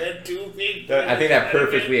Spider-Man 2 being? I think that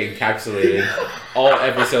perfectly encapsulated all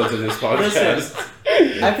episodes of this podcast.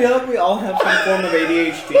 Listen, I feel like we all have some form of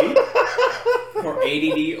ADHD or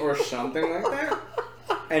ADD or something like that,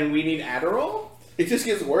 and we need Adderall. It just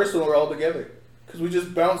gets worse when we're all together. Because we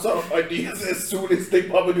just bounce off ideas as soon as they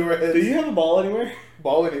pop into our heads. Do you have a ball anywhere?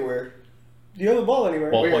 Ball anywhere? Do you have a ball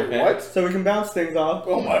anywhere? Wait, what? So we can bounce things off.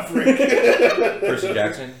 Oh my freak. Percy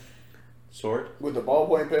Jackson? Sword? With the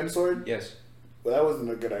ballpoint pen sword? Yes. Well, that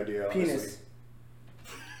wasn't a good idea, honestly. Penis.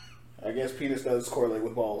 I guess penis does correlate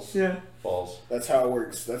with balls. Yeah. Balls. That's how it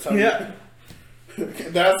works. That's how. Yeah.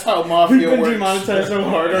 That's how mafia We've been works. demonetized so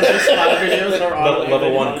hard on this 5 videos.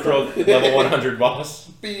 Level 1 crow, level 100 boss.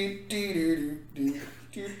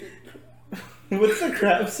 What's the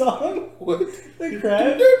crab song? What? The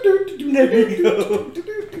crab? There you go.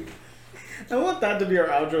 I want that to be our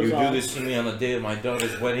outro You song. do this to me on the day of my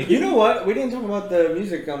daughter's wedding. You know what? We didn't talk about the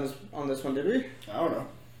music on this one, did we? I don't know.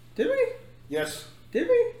 Did we? Yes. Did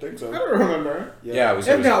we? I think so. I don't remember. Yeah, we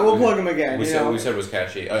said. If not, we'll plug them again. We said it was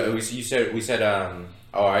catchy. We said.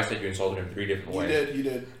 I said you insulted him 3 different ways. You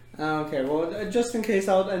did. Okay, well, just in case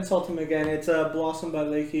I'll insult him again, it's Blossom by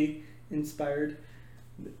Lakey inspired.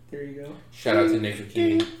 There you go. Shout out to Nick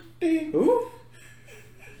Hakimi. Who?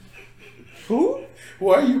 Who?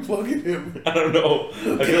 Why are you plugging him? I don't know.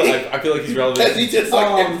 I feel like he's relevant. Has he just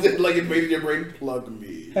like invaded your brain? Plug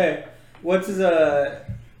me. Hey, what's his the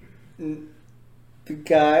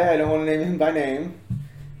guy? I don't want to name him by name.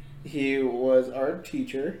 He was our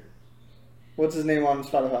teacher. What's his name on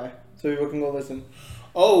Spotify? So people can go listen.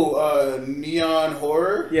 Oh, Neon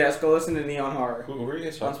Horror. Yes, go listen to Neon Horror. Who are you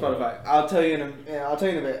guys on talking Spotify? about? I'll tell you in a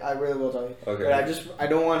bit. I really will tell you. Okay. But I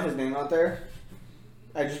don't want his name out there.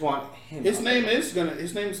 I just want him. His name's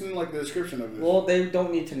in like the description of this. Well, they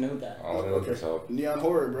don't need to know that. Oh, let me look this up. Neon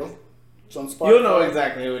Horror, bro. It's on Spotify. You'll know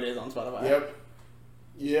exactly who it is on Spotify. Yep.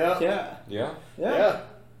 Yeah. Yeah. Yeah? Yeah.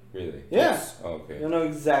 Really? Yeah. Yes. Oh, okay. You'll know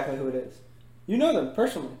exactly who it is. You know them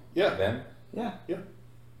personally. Yeah. Them? Yeah. Yeah.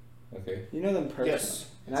 Okay. You know them personally. Yes.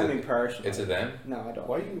 And I mean personally. It's a them? No, I don't.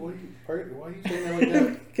 Why you saying that like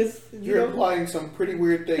that? Because You're implying some pretty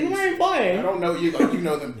weird things. What am I implying? I don't know you. Like, you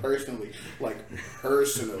know them personally. Like,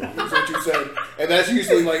 personally. That's what you said. And that's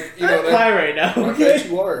usually like, you know. I'm high right now. I guess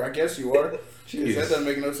you are. Jeez. That doesn't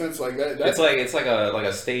make no sense like that. It's like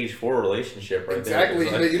a stage 4 relationship right exactly.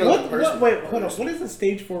 there. Exactly. You know the person. Wait, hold on. What is a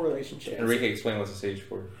stage 4 relationship? Enrique, explain what's a stage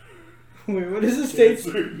 4. Wait, what is a stage?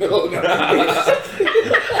 No.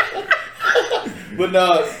 But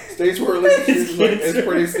no, stage 4 relationship is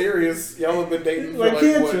pretty serious. Y'all have been dating for like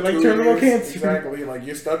cancer, like terminal cancer. Exactly. Like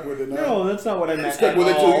you're stuck with it now. No, that's not what I meant. You're stuck with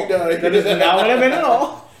it till you die. That is not what I meant at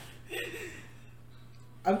all.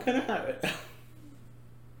 I'm kind of high right now.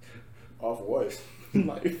 Off what?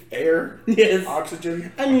 Life. Air? Yes.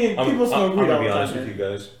 Oxygen? I mean, people smoke weed all the time. I'm gonna be honest with you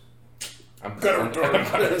guys. I'm kind of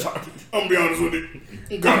retarded. I'm gonna be honest with you.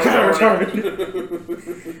 I'm kind of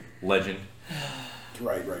retarded. Legend.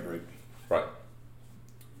 Right.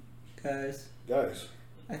 Guys,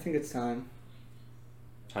 I think it's time.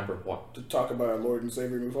 Time for what? To talk about our Lord and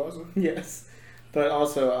Savior Mufasa. Yes. But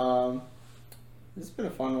also, this has been a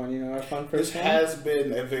fun one, you know, our fun first This one. has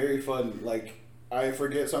been a very fun, like, I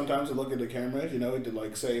forget sometimes to look at the camera, you know, to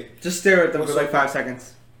like say... Just stare at them What's for like up? 5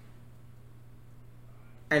 seconds.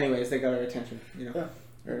 Anyways, they got our attention, you know. Yeah.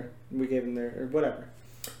 or we gave them their, or whatever.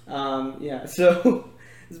 Yeah, so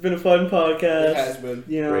it's been a fun podcast. It has been.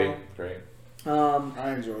 You know, Great.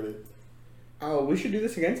 I enjoyed it. Oh, we should do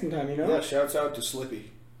this again sometime. You know. Yeah. Shouts out to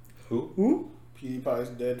Slippy. Who? PewDiePie's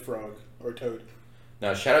dead frog or toad.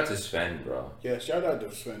 No, shout out to Sven, bro. Yeah, shout out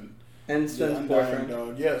to Sven. And Sven's boyfriend.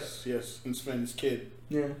 Dog. Yes, and Sven's kid.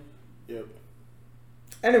 Yeah. Yep.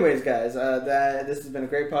 Anyways, guys, this has been a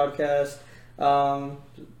great podcast.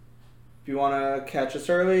 If you want to catch us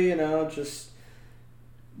early, you know, just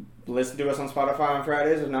listen to us on Spotify on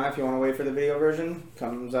Fridays. If not, if you want to wait for the video version,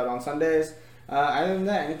 comes out on Sundays. Other than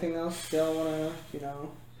that, anything else y'all want to, you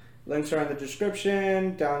know, links are in the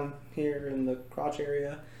description, down here in the crotch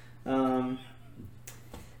area.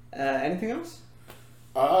 Anything else?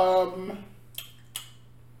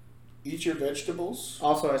 Eat your vegetables.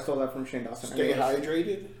 Also, I stole that from Shane Dawson. Stay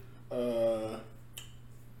hydrated.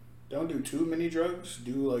 Don't do too many drugs.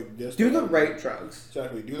 Do like this. Do the right drugs.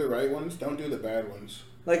 Exactly. Do the right ones. Don't do the bad ones.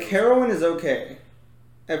 Like heroin is okay,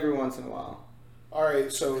 every once in a while. All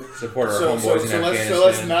right. So support our homeboys in Afghanistan. So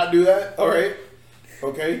let's not do that. All right.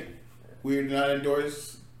 Okay. We do not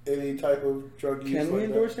endorse any type of drug use. Can we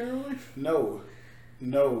endorse heroin? No.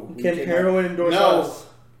 Can heroin endorse us?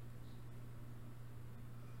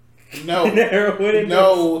 No.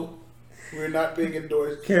 No. We're not being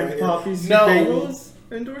endorsed. Can Poppy Seed Bagels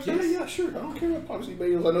endorse us? Yeah, sure. I don't care about Poppy Seed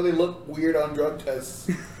Bagels. I know they look weird on drug tests.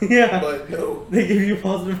 Yeah. But no. They give you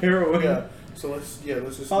positive heroin. Yeah. So let's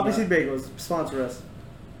just Poppy Seed Bagels, sponsor us.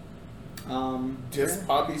 Just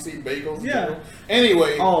Poppy Seed Bagels? Yeah. You know?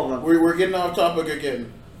 Anyway, all of them. We're getting off topic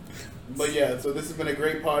again. But yeah, so this has been a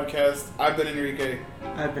great podcast. I've been Enrique.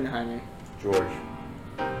 I've been Jaime. George.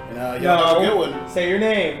 And y'all have a good one. Say your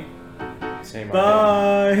name. Say my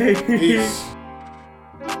Bye. Peace.